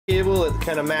cable that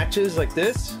kind of matches like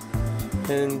this,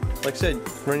 and like I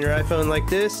said, run your iPhone like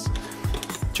this,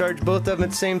 charge both of them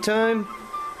at the same time,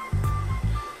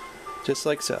 just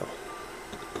like so.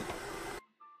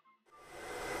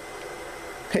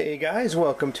 Hey guys,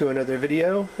 welcome to another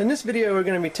video. In this video we're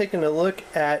going to be taking a look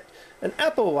at an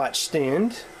Apple Watch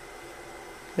stand,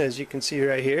 as you can see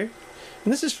right here,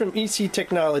 and this is from EC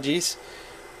Technologies.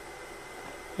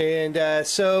 And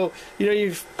so, you know,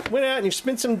 you've went out and you've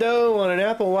spent some dough on an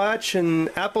Apple Watch, and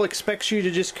Apple expects you to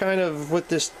just kind of, with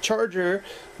this charger,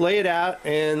 lay it out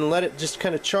and let it just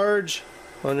kind of charge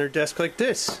on their desk like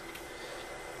this.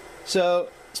 So,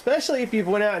 especially if you've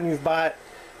went out and you've bought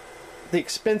the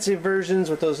expensive versions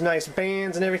with those nice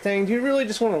bands and everything, do you really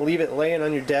just want to leave it laying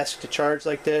on your desk to charge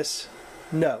like this?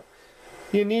 No.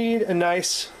 You need a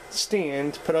nice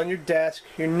stand to put on your desk,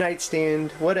 your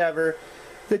nightstand, whatever,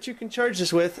 that you can charge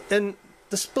this with and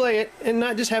display it and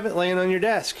not just have it laying on your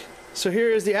desk. So here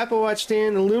is the Apple Watch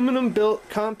stand, aluminum built,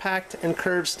 compact and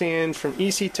curved stand from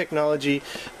EC Technology.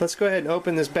 Let's go ahead and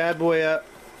open this bad boy up,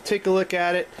 take a look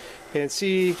at it and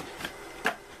see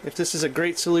if this is a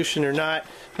great solution or not.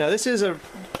 Now this is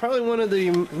probably one of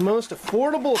the most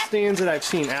affordable stands that I've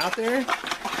seen out there.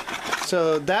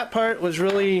 So that part was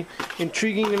really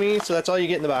intriguing to me. So that's all you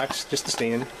get in the box, just the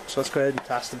stand. So let's go ahead and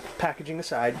toss the packaging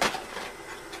aside.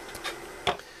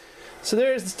 So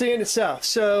there's the stand itself.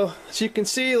 So as you can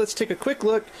see, let's take a quick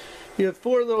look. You have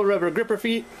 4 little rubber gripper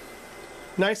feet,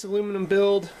 nice aluminum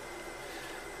build.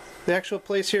 The actual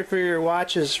place here for your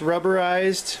watch is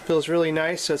rubberized, feels really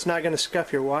nice, so it's not going to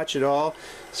scuff your watch at all.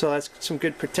 So that's some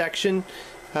good protection.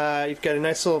 You've got a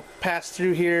nice little pass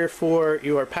through here for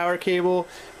your power cable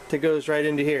that goes right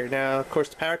into here. Now of course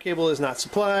the power cable is not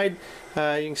supplied.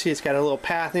 You can see it's got a little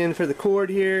path in for the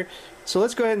cord here. So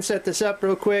let's go ahead and set this up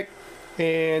real quick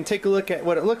and take a look at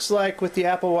what it looks like with the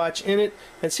Apple Watch in it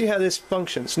and see how this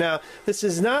functions. Now this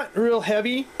is not real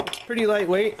heavy, it's pretty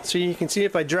lightweight, so you can see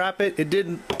if I drop it, it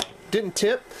didn't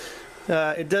tip.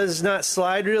 It does not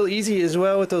slide real easy as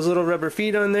well with those little rubber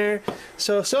feet on there.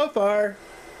 So far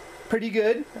pretty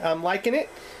good. I'm liking it,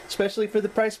 especially for the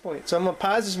price point. So I'm going to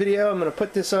pause this video, I'm going to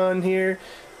put this on here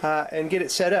and get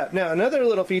it set up. Now another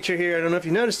little feature here, I don't know if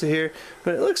you noticed it here,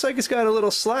 but it looks like it's got a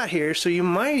little slot here, so you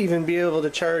might even be able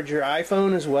to charge your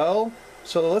iPhone as well.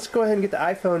 So let's go ahead and get the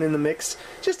iPhone in the mix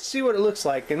just to see what it looks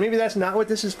like. And maybe that's not what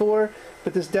this is for,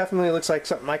 but this definitely looks like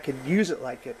something I could use it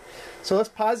like it. So let's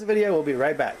pause the video, we'll be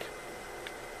right back.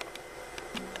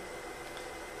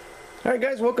 Alright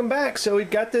guys, welcome back. So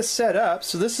we've got this set up,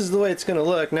 so this is the way it's going to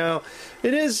look. Now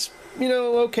it is, you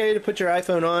know, okay to put your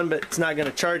iPhone on, but it's not going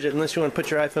to charge it unless you want to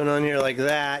put your iPhone on here like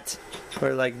that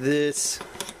or like this,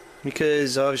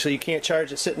 because obviously you can't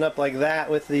charge it sitting up like that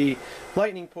with the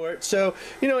lightning port. So,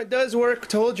 you know, it does work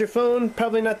to hold your phone.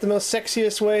 Probably not the most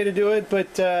sexiest way to do it,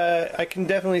 but I can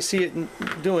definitely see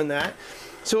it doing that.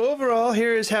 So overall,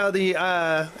 here is how the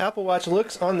Apple Watch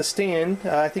looks on the stand.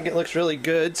 I think it looks really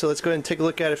good, so let's go ahead and take a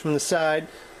look at it from the side.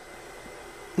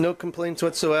 No complaints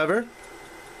whatsoever.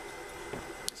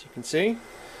 As you can see,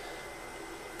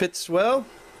 fits well,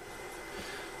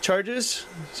 charges.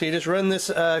 So you just run this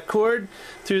cord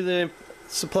through the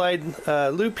supplied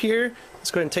loop here. Let's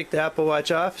go ahead and take the Apple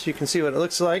Watch off so you can see what it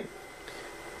looks like.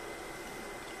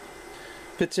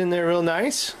 Fits in there real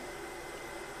nice.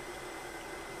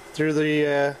 Through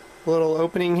the little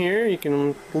opening here, you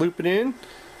can loop it in,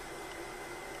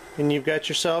 and you've got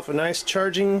yourself a nice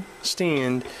charging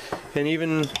stand, and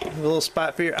even a little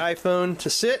spot for your iPhone to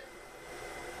sit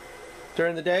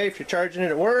during the day if you're charging it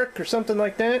at work or something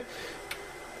like that.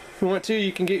 If you want to,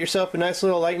 you can get yourself a nice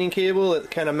little lightning cable that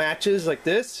kind of matches like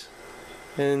this,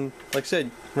 and like I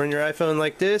said, run your iPhone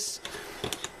like this,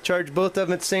 charge both of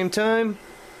them at the same time,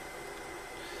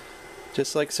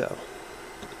 just like so.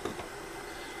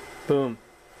 Boom.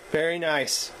 Very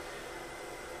nice.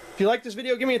 If you like this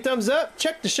video, give me a thumbs up.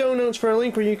 Check the show notes for a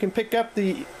link where you can pick up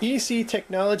the EC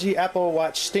Technology Apple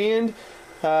Watch stand.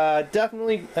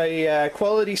 Definitely a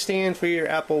quality stand for your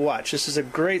Apple Watch. This is a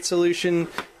great solution.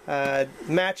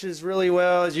 Matches really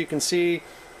well, as you can see.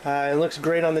 It looks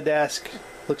great on the desk.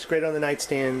 Looks great on the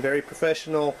nightstand. Very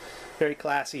professional. Very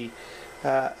classy.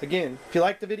 Again, if you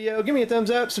like the video, give me a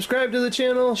thumbs up. Subscribe to the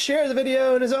channel. Share the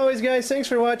video. And as always, guys, thanks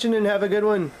for watching and have a good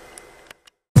one.